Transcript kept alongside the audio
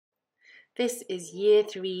This is Year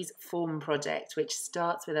Three's form project, which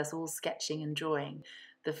starts with us all sketching and drawing.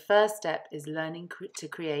 The first step is learning to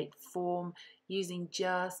create form using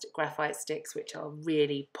just graphite sticks, which are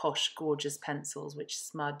really posh, gorgeous pencils which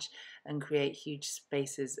smudge and create huge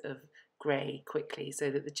spaces of grey quickly, so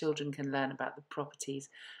that the children can learn about the properties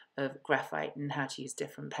of graphite and how to use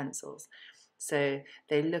different pencils. So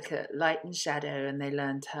they look at light and shadow, and they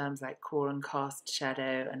learn terms like core and cast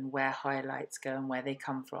shadow and where highlights go and where they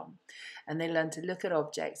come from. And they learn to look at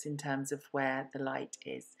objects in terms of where the light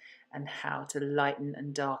is and how to lighten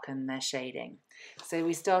and darken their shading. So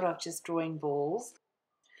we start off just drawing balls.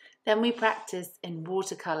 Then we practice in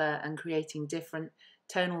watercolour and creating different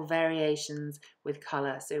tonal variations with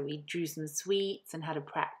colour. So we drew some sweets and had a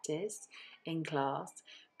practice in class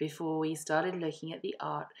before we started looking at the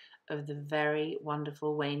art of the very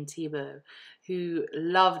wonderful Wayne Thiebaud, who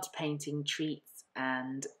loved painting treats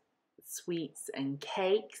and sweets and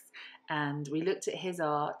cakes. And we looked at his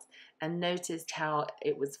art and noticed how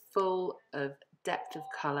it was full of depth of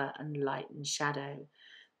colour and light and shadow.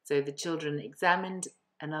 So the children examined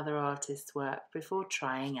another artist's work before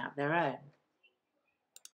trying out their own.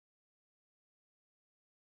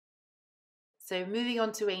 So moving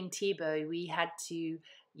on to Wayne Thiebaud, we had to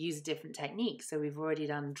use a different technique. So we've already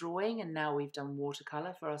done drawing, and now we've done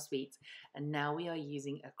watercolor for our sweets, and now we are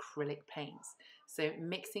using acrylic paints. So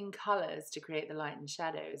mixing colors to create the light and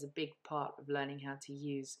shadow is a big part of learning how to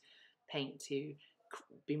use paint to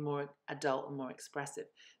be more adult and more expressive.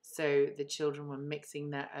 So the children were mixing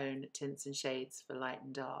their own tints and shades for light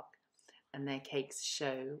and dark, and their cakes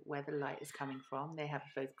show where the light is coming from. They have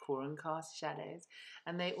both core and cast shadows,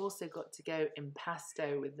 and they also got to go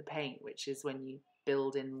impasto with the paint, which is when you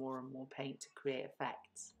build in more and more paint to create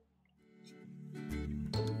effects.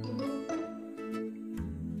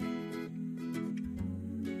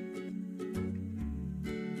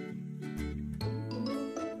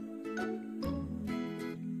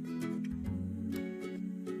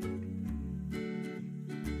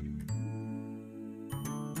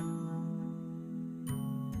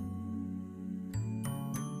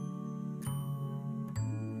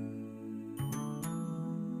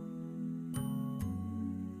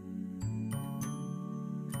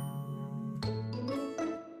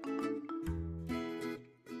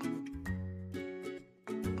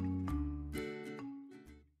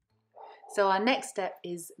 So our next step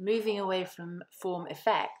is moving away from form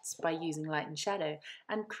effects by using light and shadow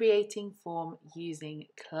and creating form using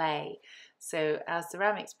clay. So our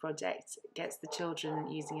ceramics project gets the children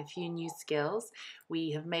using a few new skills.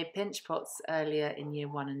 We have made pinch pots earlier in year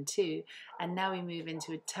 1 and 2, and now we move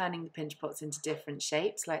into turning the pinch pots into different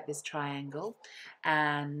shapes like this triangle,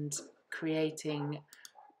 and creating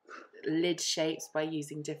lid shapes by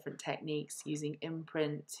using different techniques, using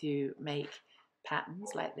imprint to make patterns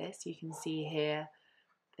like this. You can see here,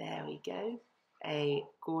 there we go, a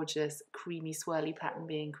gorgeous creamy swirly pattern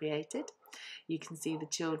being created. You can see the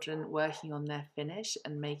children working on their finish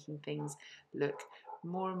and making things look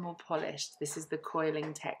more and more polished. This is the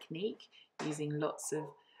coiling technique, using lots of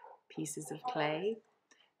pieces of clay.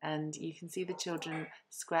 And you can see the children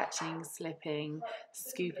scratching, slipping,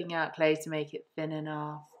 scooping out clay to make it thin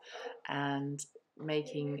enough, and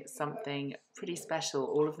making something pretty special.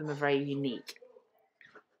 All of them are very unique.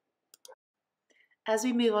 As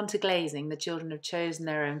we move on to glazing, the children have chosen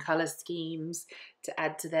their own colour schemes to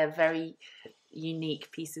add to their very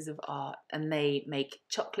unique pieces of art, and they make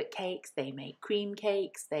chocolate cakes, they make cream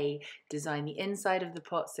cakes, they design the inside of the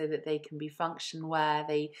pot so that they can be function wear.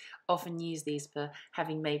 They often use these for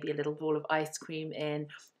having maybe a little ball of ice cream in,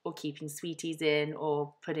 or keeping sweeties in,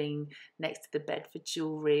 or putting next to the bed for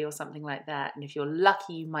jewellery or something like that. And if you're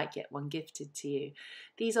lucky, you might get one gifted to you.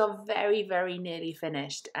 These are very, very nearly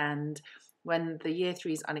finished, and when the year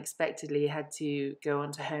threes unexpectedly had to go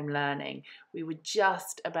on to home learning, we were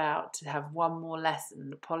just about to have one more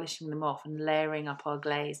lesson, polishing them off and layering up our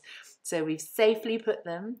glaze. So we've safely put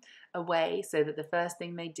them away so that the first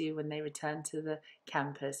thing they do when they return to the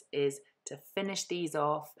campus is to finish these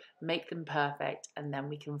off, make them perfect, and then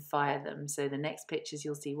we can fire them. So the next pictures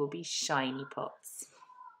you'll see will be shiny pots.